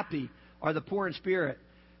 or happy are the poor in spirit,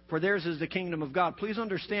 for theirs is the kingdom of God. Please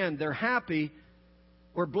understand, they're happy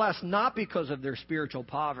or blessed not because of their spiritual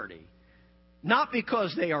poverty. Not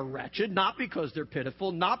because they are wretched, not because they're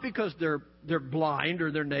pitiful, not because they're blind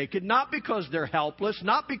or they're naked, not because they're helpless,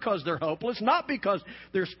 not because they're hopeless, not because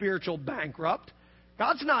they're spiritual bankrupt.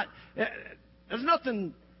 God's not, there's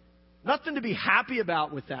nothing to be happy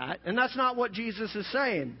about with that. And that's not what Jesus is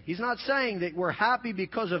saying. He's not saying that we're happy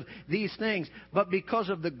because of these things, but because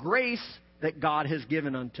of the grace that God has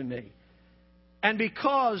given unto me. And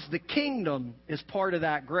because the kingdom is part of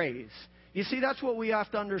that grace. You see, that's what we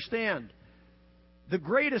have to understand. The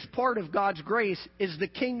greatest part of God's grace is the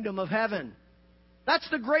kingdom of heaven. That's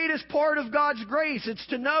the greatest part of God's grace. It's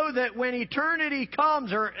to know that when eternity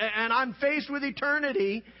comes, and I'm faced with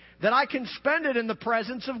eternity, that I can spend it in the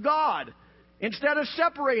presence of God instead of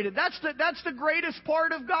separated. That's the greatest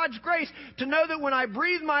part of God's grace. To know that when I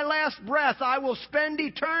breathe my last breath, I will spend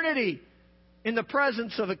eternity in the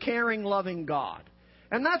presence of a caring, loving God.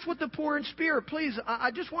 And that's what the poor in spirit, please,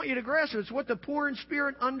 I just want you to grasp it. It's what the poor in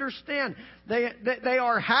spirit understand. They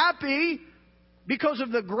are happy because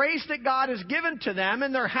of the grace that God has given to them,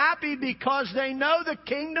 and they're happy because they know the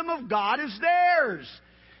kingdom of God is theirs.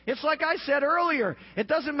 It's like I said earlier, it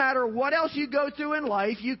doesn't matter what else you go through in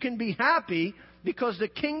life, you can be happy because the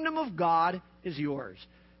kingdom of God is yours.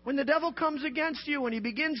 When the devil comes against you, when he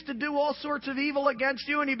begins to do all sorts of evil against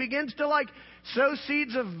you, and he begins to sow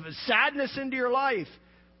seeds of sadness into your life,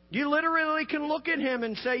 you literally can look at him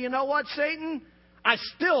and say, you know what, Satan? I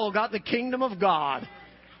still got the kingdom of God.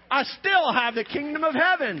 I still have the kingdom of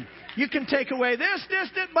heaven. You can take away this,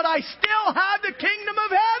 but I still have the kingdom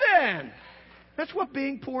of heaven. That's what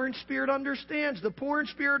being poor in spirit understands. The poor in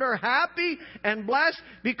spirit are happy and blessed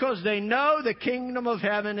because they know the kingdom of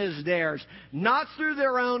heaven is theirs. Not through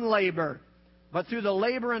their own labor, but through the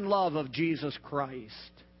labor and love of Jesus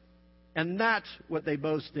Christ. And that's what they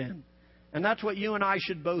boast in. And that's what you and I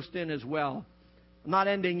should boast in as well. I'm not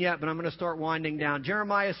ending yet, but I'm going to start winding down.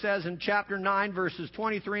 Jeremiah says in chapter 9, verses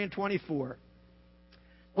 23 and 24,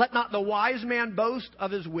 "Let not the wise man boast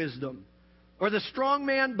of his wisdom, or the strong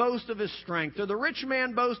man boast of his strength, or the rich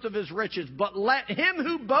man boast of his riches. But let him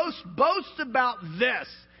who boasts boast about this,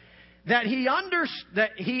 that he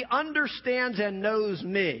understands and knows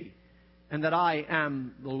me, and that I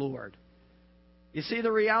am the Lord." You see,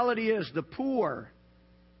 the reality is the poor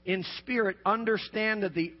in spirit understand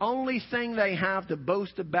that the only thing they have to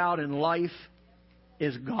boast about in life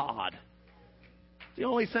is God. The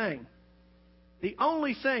only thing. The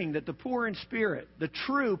only thing that the poor in spirit, the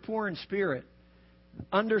true poor in spirit,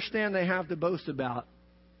 understand they have to boast about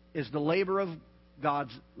is the labor of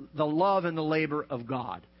the love and the labor of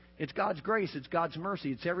God. It's God's grace. It's God's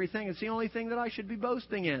mercy. It's everything. It's the only thing that I should be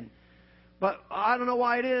boasting in. But I don't know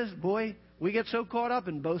why it is. Boy, we get so caught up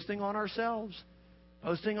in boasting on ourselves,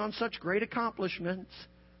 boasting on such great accomplishments,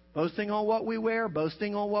 boasting on what we wear,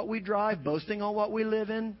 boasting on what we drive, boasting on what we live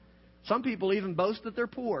in. Some people even boast that they're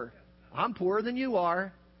poor. I'm poorer than you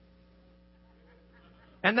are.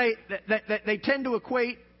 And they tend to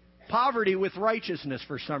equate poverty with righteousness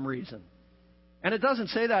for some reason. And it doesn't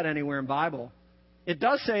say that anywhere in the Bible. It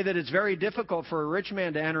does say that it's very difficult for a rich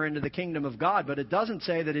man to enter into the kingdom of God, but it doesn't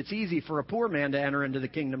say that it's easy for a poor man to enter into the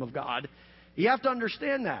kingdom of God. You have to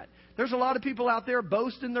understand that. There's a lot of people out there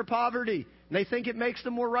boast in their poverty, and they think it makes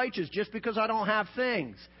them more righteous just because I don't have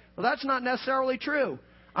things. Well, that's not necessarily true.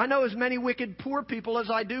 I know as many wicked poor people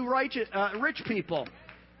as I do rich people.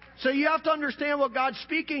 So you have to understand what God's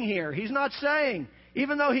speaking here. He's not saying,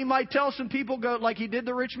 even though He might tell some people, go like He did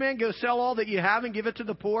the rich man, go sell all that you have and give it to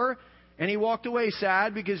the poor. And he walked away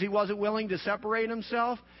sad because he wasn't willing to separate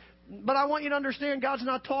himself. But I want you to understand, God's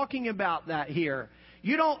not talking about that here.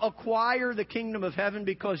 You don't acquire the kingdom of heaven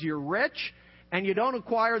because you're rich, and you don't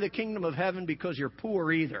acquire the kingdom of heaven because you're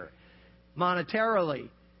poor either, monetarily.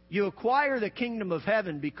 You acquire the kingdom of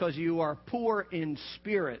heaven because you are poor in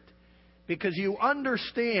spirit, because you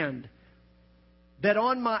understand that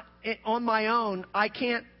on my own, I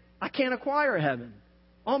can't acquire heaven.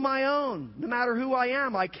 On my own, no matter who I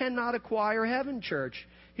am, I cannot acquire heaven, church.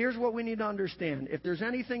 Here's what we need to understand. If there's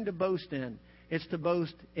anything to boast in, it's to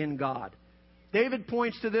boast in God. David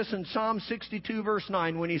points to this in Psalm 62, verse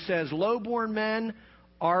 9, when he says, "Low-born men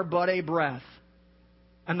are but a breath,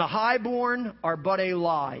 and the high-born are but a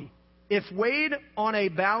lie. If weighed on a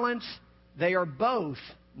balance, they are both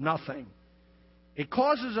nothing." It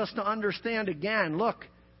causes us to understand again, look,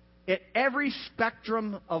 at every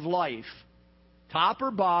spectrum of life, top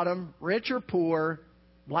or bottom, rich or poor,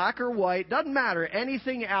 black or white, doesn't matter.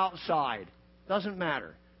 Anything outside, doesn't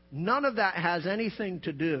matter. None of that has anything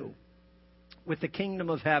to do with the kingdom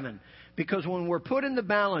of heaven. Because when we're put in the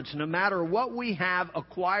balance, no matter what we have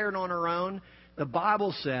acquired on our own, the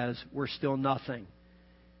Bible says we're still nothing.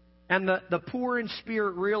 And the poor in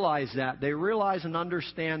spirit realize that. They realize and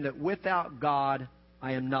understand that without God,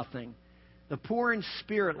 I am nothing. The poor in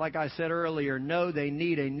spirit, like I said earlier, know they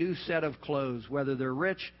need a new set of clothes, whether they're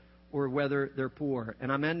rich or whether they're poor.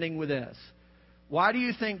 And I'm ending with this. Why do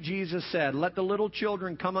you think Jesus said, "Let the little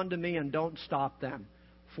children come unto me and don't stop them,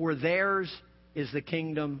 for theirs is the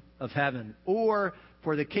kingdom of heaven"? Or,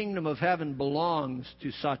 "For the kingdom of heaven belongs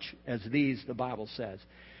to such as these," the Bible says.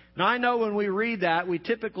 Now, I know when we read that, we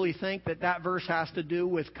typically think that that verse has to do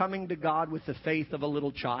with coming to God with the faith of a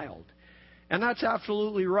little child. And that's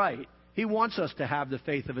absolutely right. He wants us to have the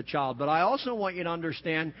faith of a child. But I also want you to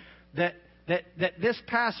understand that this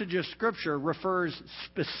passage of Scripture refers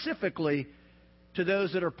specifically to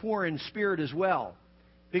those that are poor in spirit as well.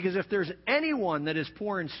 Because if there's anyone that is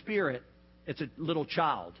poor in spirit, it's a little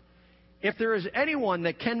child. If there is anyone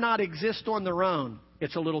that cannot exist on their own,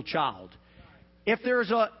 it's a little child. If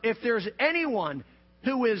there's anyone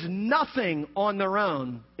who is nothing on their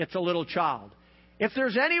own, it's a little child. If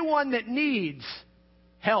there's anyone that needs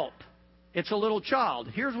help, it's a little child.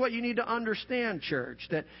 Here's what you need to understand, church,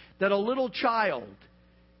 that a little child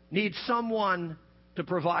needs someone to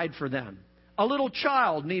provide for them. A little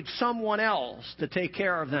child needs someone else to take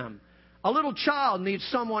care of them. A little child needs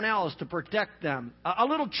someone else to protect them. A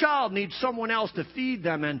little child needs someone else to feed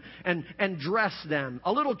them and dress them.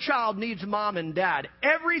 A little child needs mom and dad.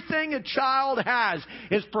 Everything a child has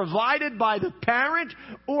is provided by the parent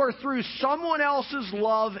or through someone else's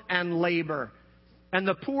love and labor. And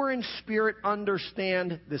the poor in spirit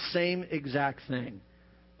understand the same exact thing.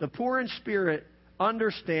 The poor in spirit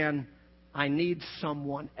understand, I need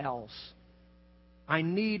someone else. I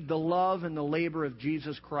need the love and the labor of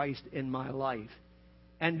Jesus Christ in my life.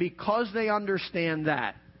 And because they understand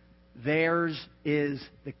that, theirs is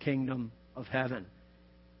the kingdom of heaven.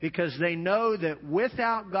 Because they know that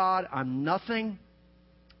without God, I'm nothing.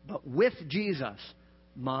 But with Jesus,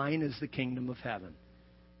 mine is the kingdom of heaven.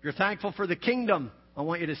 If you're thankful for the kingdom, I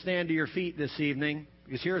want you to stand to your feet this evening,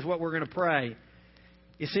 because here's what we're going to pray.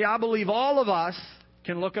 You see, I believe all of us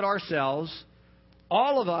can look at ourselves.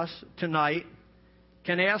 All of us tonight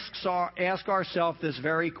can ask ourselves this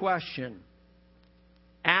very question.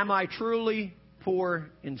 Am I truly poor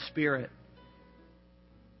in spirit?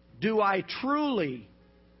 Do I truly,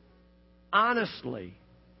 honestly,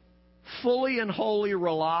 fully and wholly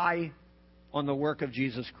rely on the work of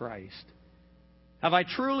Jesus Christ? Have I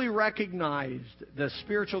truly recognized the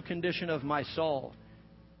spiritual condition of my soul?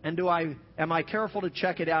 And am I careful to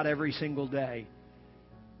check it out every single day?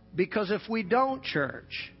 Because if we don't,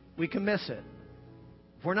 church, we can miss it.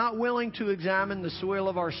 If we're not willing to examine the soil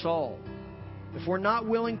of our soul, if we're not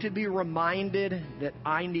willing to be reminded that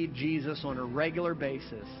I need Jesus on a regular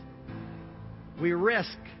basis, we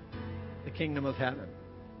risk the kingdom of heaven.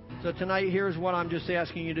 So tonight, here's what I'm just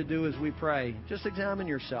asking you to do as we pray. Just examine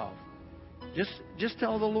yourself. Just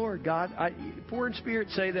tell the Lord, God, poor in spirit,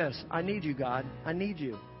 say this: I need you, God. I need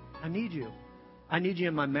you. I need you. I need you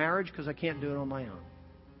in my marriage because I can't do it on my own.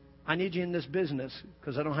 I need you in this business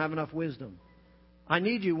because I don't have enough wisdom. I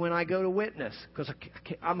need you when I go to witness because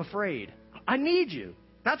I'm afraid. I need you.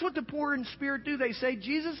 That's what the poor in spirit do. They say,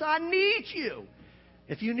 Jesus, I need you.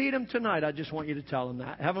 If you need Him tonight, I just want you to tell Him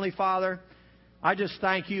that. Heavenly Father, I just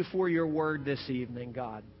thank you for your word this evening,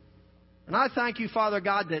 God. And I thank you, Father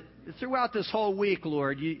God, that throughout this whole week,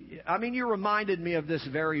 Lord, you reminded me of this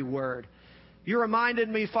very word. You reminded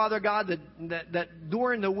me, Father God, that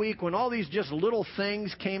during the week when all these just little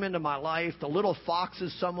things came into my life, the little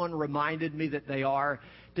foxes someone reminded me that they are,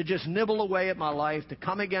 to just nibble away at my life, to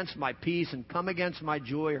come against my peace and come against my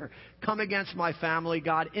joy or come against my family,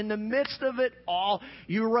 God. In the midst of it all,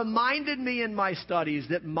 you reminded me in my studies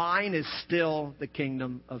that mine is still the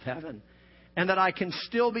kingdom of heaven and that I can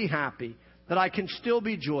still be happy, that I can still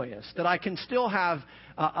be joyous, that I can still have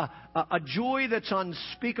a joy that's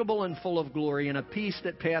unspeakable and full of glory and a peace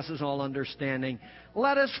that passes all understanding.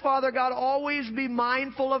 Let us, Father God, always be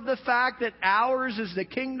mindful of the fact that ours is the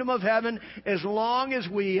kingdom of heaven as long as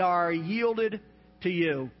we are yielded to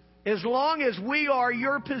you. As long as we are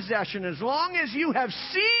your possession, as long as you have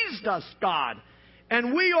seized us, God,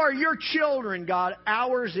 and we are your children, God,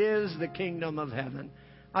 ours is the kingdom of heaven.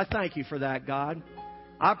 I thank you for that, God.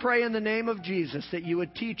 I pray in the name of Jesus that you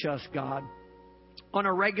would teach us, God, on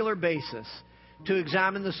a regular basis to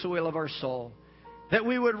examine the soil of our soul. That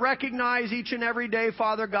we would recognize each and every day,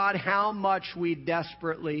 Father God, how much we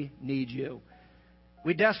desperately need you.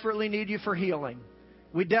 We desperately need you for healing.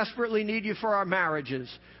 We desperately need you for our marriages.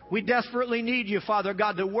 We desperately need you, Father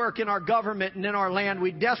God, to work in our government and in our land.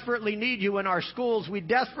 We desperately need you in our schools. We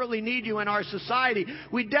desperately need you in our society.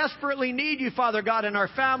 We desperately need you, Father God, in our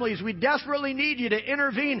families. We desperately need you to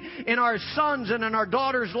intervene in our sons and in our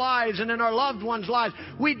daughters' lives and in our loved ones' lives.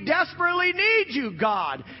 We desperately need you,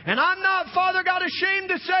 God. And I'm not, Father God, ashamed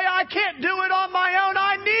to say I can't do it on my own.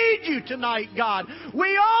 I need you tonight, God.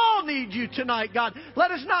 We all need you tonight, God.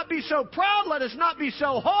 Let us not be so proud. Let us not be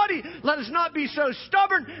so haughty. Let us not be so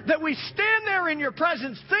stubborn that we stand there in your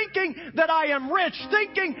presence thinking that I am rich,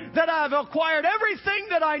 thinking that I've acquired everything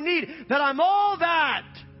that I need, that I'm all that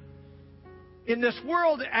in this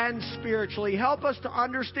world and spiritually. Help us to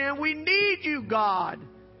understand we need you, God.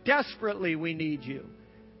 Desperately we need you.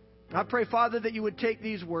 I pray, Father, that you would take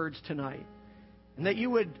these words tonight and that you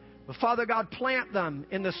would, Father God, plant them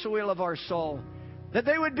in the soil of our soul. That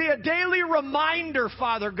they would be a daily reminder,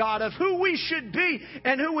 Father God, of who we should be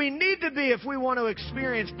and who we need to be if we want to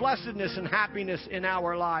experience blessedness and happiness in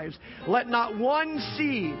our lives. Let not one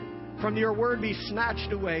seed from your word be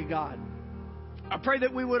snatched away, God. I pray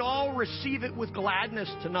that we would all receive it with gladness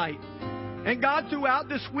tonight. And God, throughout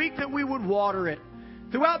this week, that we would water it.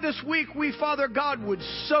 Throughout this week, we, Father God, would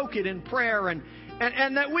soak it in prayer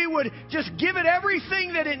and that we would just give it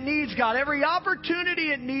everything that it needs, God, every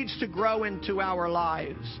opportunity it needs to grow into our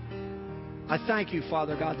lives. I thank you,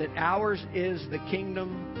 Father God, that ours is the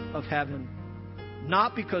kingdom of heaven,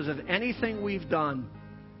 not because of anything we've done,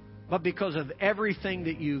 but because of everything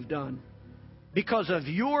that you've done. Because of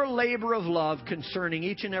your labor of love concerning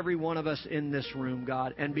each and every one of us in this room,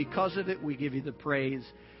 God. And because of it, we give you the praise.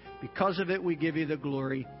 Because of it, we give you the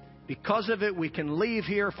glory. Because of it, we can leave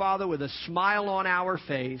here, Father, with a smile on our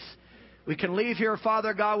face. We can leave here,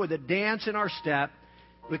 Father God, with a dance in our step.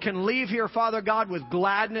 We can leave here, Father God, with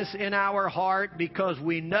gladness in our heart because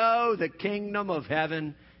we know the kingdom of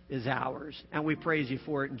heaven is ours. And we praise you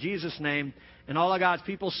for it in Jesus' name. And all of God's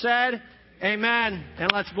people said, amen. And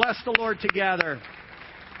let's bless the Lord together.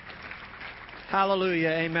 Hallelujah.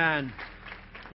 Amen.